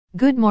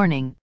Good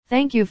morning.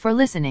 Thank you for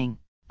listening.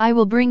 I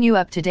will bring you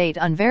up to date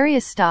on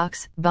various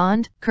stocks,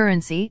 bond,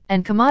 currency,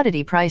 and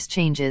commodity price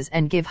changes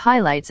and give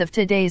highlights of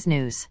today's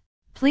news.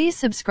 Please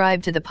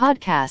subscribe to the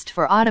podcast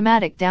for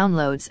automatic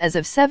downloads. As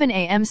of 7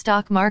 a.m.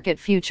 stock market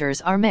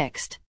futures are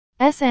mixed.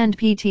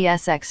 S&P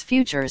TSX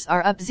futures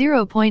are up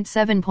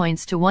 0.7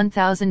 points to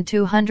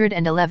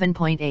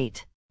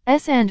 1,211.8.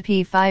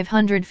 S&P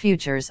 500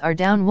 futures are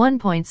down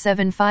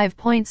 1.75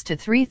 points to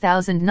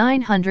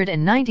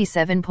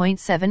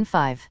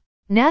 3,997.75.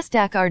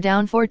 Nasdaq are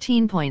down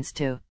 14 points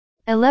to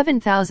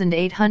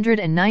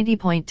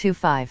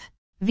 11,890.25.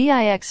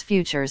 VIX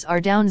futures are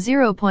down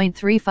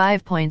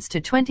 0.35 points to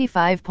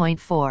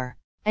 25.4.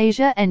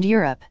 Asia and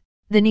Europe.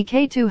 The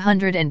Nikkei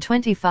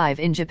 225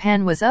 in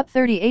Japan was up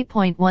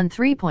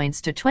 38.13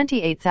 points to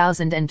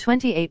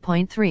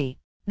 28,028.3.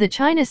 The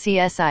China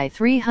CSI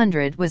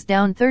 300 was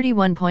down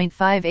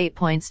 31.58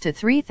 points to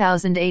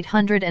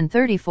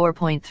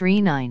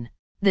 3,834.39.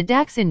 The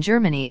DAX in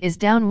Germany is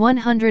down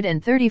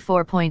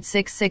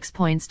 134.66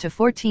 points to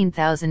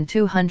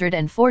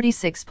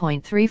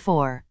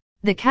 14,246.34.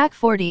 The CAC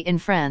 40 in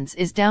France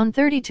is down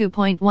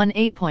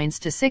 32.18 points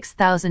to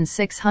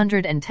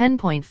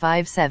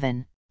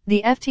 6,610.57.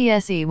 The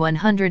FTSE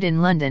 100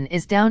 in London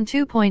is down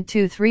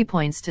 2.23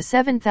 points to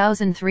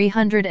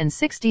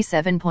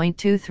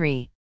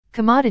 7,367.23.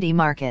 Commodity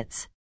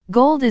markets.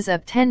 Gold is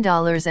up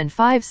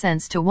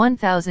 $10.05 to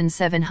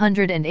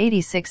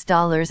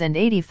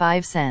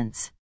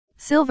 $1,786.85.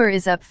 Silver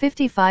is up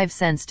 55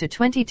 cents to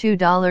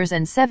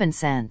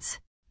 $22.07.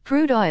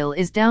 Crude oil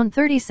is down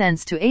 30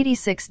 cents to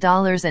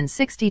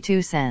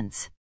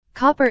 $86.62.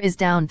 Copper is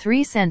down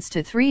 3 cents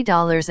to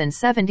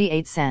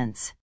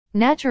 $3.78.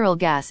 Natural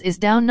gas is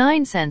down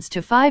 9 cents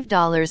to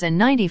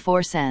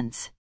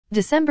 $5.94.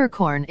 December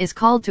corn is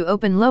called to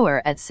open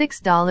lower at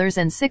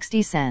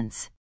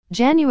 $6.60.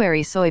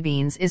 January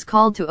soybeans is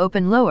called to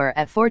open lower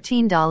at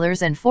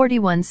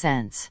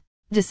 $14.41.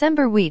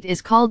 December wheat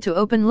is called to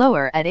open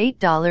lower at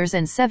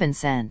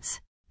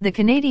 $8.07. The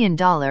Canadian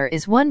dollar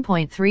is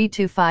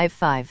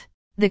 1.3255.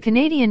 The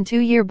Canadian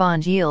 2-year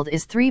bond yield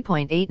is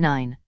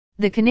 3.89.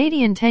 The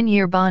Canadian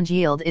 10-year bond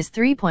yield is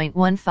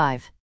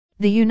 3.15.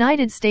 The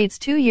United States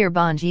 2-year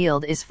bond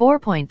yield is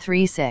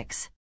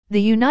 4.36.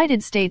 The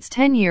United States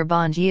 10-year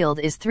bond yield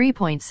is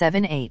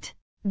 3.78.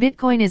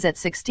 Bitcoin is at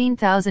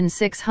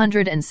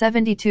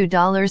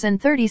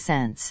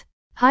 $16,672.30.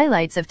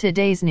 Highlights of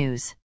today's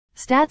news.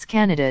 Stats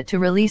Canada to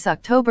release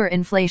October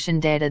inflation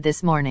data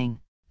this morning.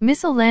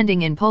 Missile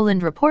landing in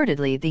Poland,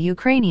 reportedly the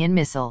Ukrainian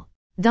missile.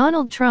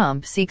 Donald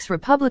Trump seeks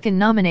Republican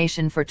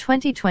nomination for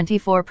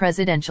 2024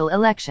 presidential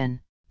election.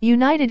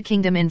 United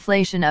Kingdom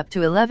inflation up to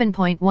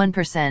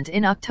 11.1%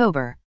 in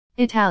October.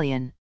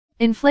 Italian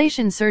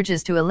inflation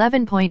surges to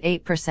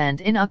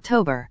 11.8% in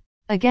October.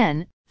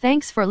 Again,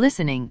 thanks for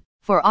listening.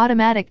 For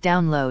automatic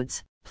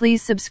downloads,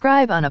 please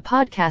subscribe on a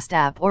podcast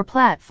app or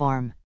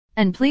platform.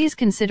 And please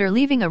consider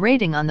leaving a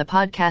rating on the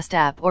podcast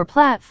app or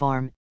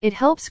platform. It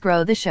helps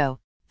grow the show.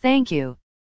 Thank you.